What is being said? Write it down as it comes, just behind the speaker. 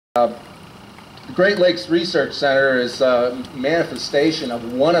The Great Lakes Research Center is a manifestation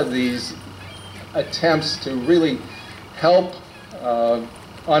of one of these attempts to really help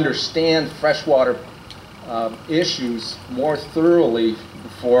understand freshwater issues more thoroughly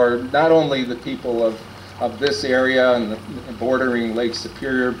for not only the people of this area and the bordering Lake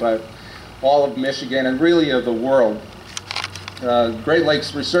Superior, but all of Michigan and really of the world. Great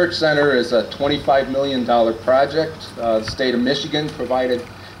Lakes Research Center is a $25 million project. The state of Michigan provided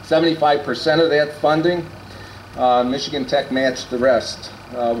 75% of that funding. Michigan Tech matched the rest.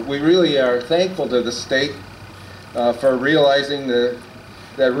 We really are thankful to the state for realizing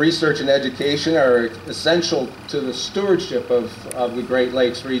that research and education are essential to the stewardship of the Great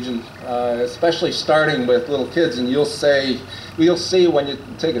Lakes region, especially starting with little kids. And you'll see when you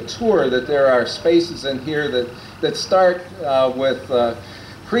take a tour that there are spaces in here that start with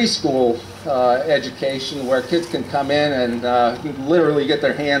preschool education, where kids can come in and literally get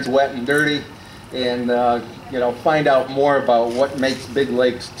their hands wet and dirty and find out more about what makes big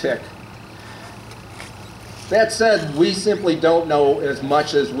lakes tick. That said, we simply don't know as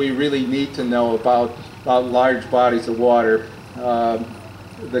much as we really need to know about large bodies of water.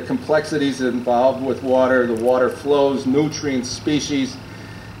 The complexities involved with water, the water flows, nutrients, species,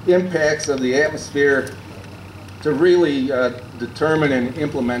 impacts of the atmosphere, to really determine and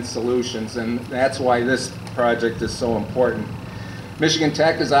implement solutions, and that's why this project is so important. Michigan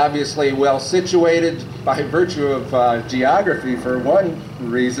Tech is obviously well situated by virtue of geography for one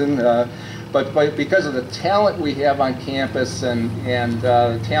reason, but because of the talent we have on campus and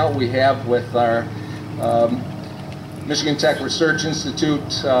the talent we have with our Michigan Tech Research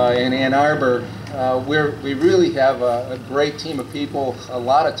Institute in Ann Arbor. We really have a great team of people, a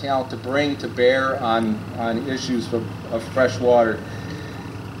lot of talent to bring to bear on issues of fresh water.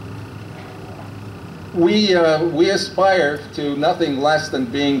 We aspire to nothing less than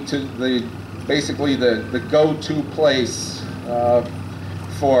being basically the go-to place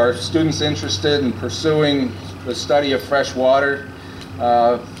for students interested in pursuing the study of fresh water,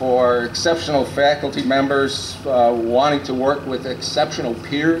 for exceptional faculty members wanting to work with exceptional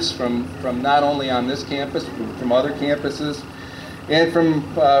peers from not only on this campus, but from other campuses, and from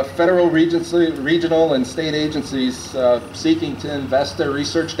federal, regional, and state agencies seeking to invest their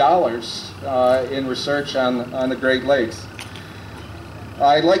research dollars in research on the Great Lakes.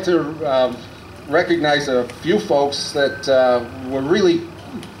 I'd like to recognize a few folks that really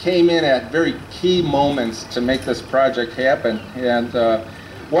came in at very key moments to make this project happen, and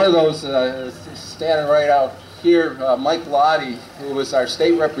one of those is standing right out here, Mike Lottie, who was our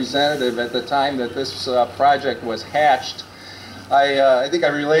state representative at the time that this project was hatched. I think I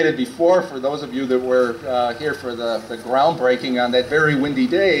related before, for those of you that were here for the groundbreaking on that very windy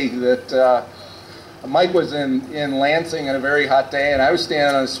day, that Mike was in Lansing on a very hot day, and I was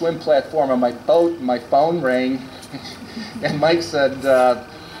standing on a swim platform on my boat, and my phone rang, and Mike said,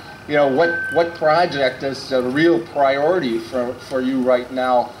 what project is a real priority for you right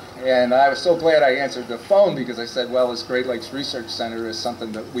now? And I was so glad I answered the phone, because I said, well, this Great Lakes Research Center is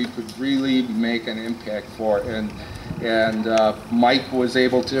something that we could really make an impact for. And Mike was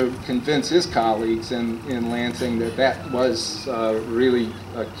able to convince his colleagues in Lansing that was really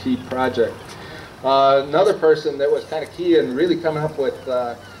a key project. Another person that was kind of key in really coming up with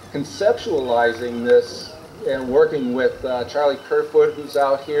conceptualizing this and working with Charlie Kerfoot, who's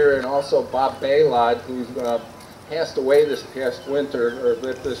out here, and also Bob Baylod, who passed away this past winter, or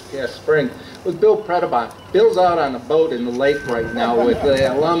this past spring, was Bill Predabont. Bill's out on a boat in the lake right now with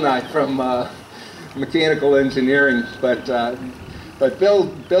the alumni from mechanical engineering, but Bill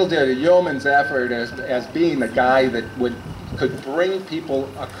did a yeoman's effort as being the guy that could bring people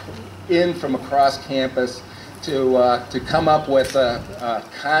in from across campus to come up with a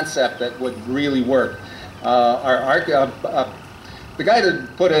concept that would really work. The guy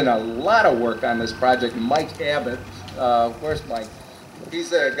that put in a lot of work on this project, Mike Abbott, where's Mike? He's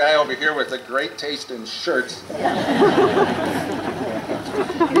the guy over here with a great taste in shirts.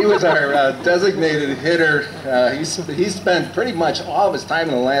 He was our designated hitter. He spent pretty much all of his time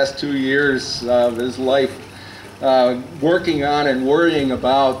in the last 2 years of his life working on and worrying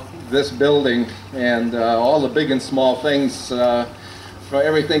about this building and all the big and small things,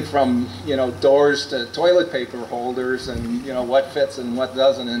 everything from doors to toilet paper holders, and what fits and what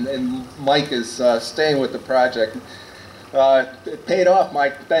doesn't. And Mike is staying with the project. It paid off,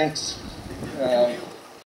 Mike. Thanks.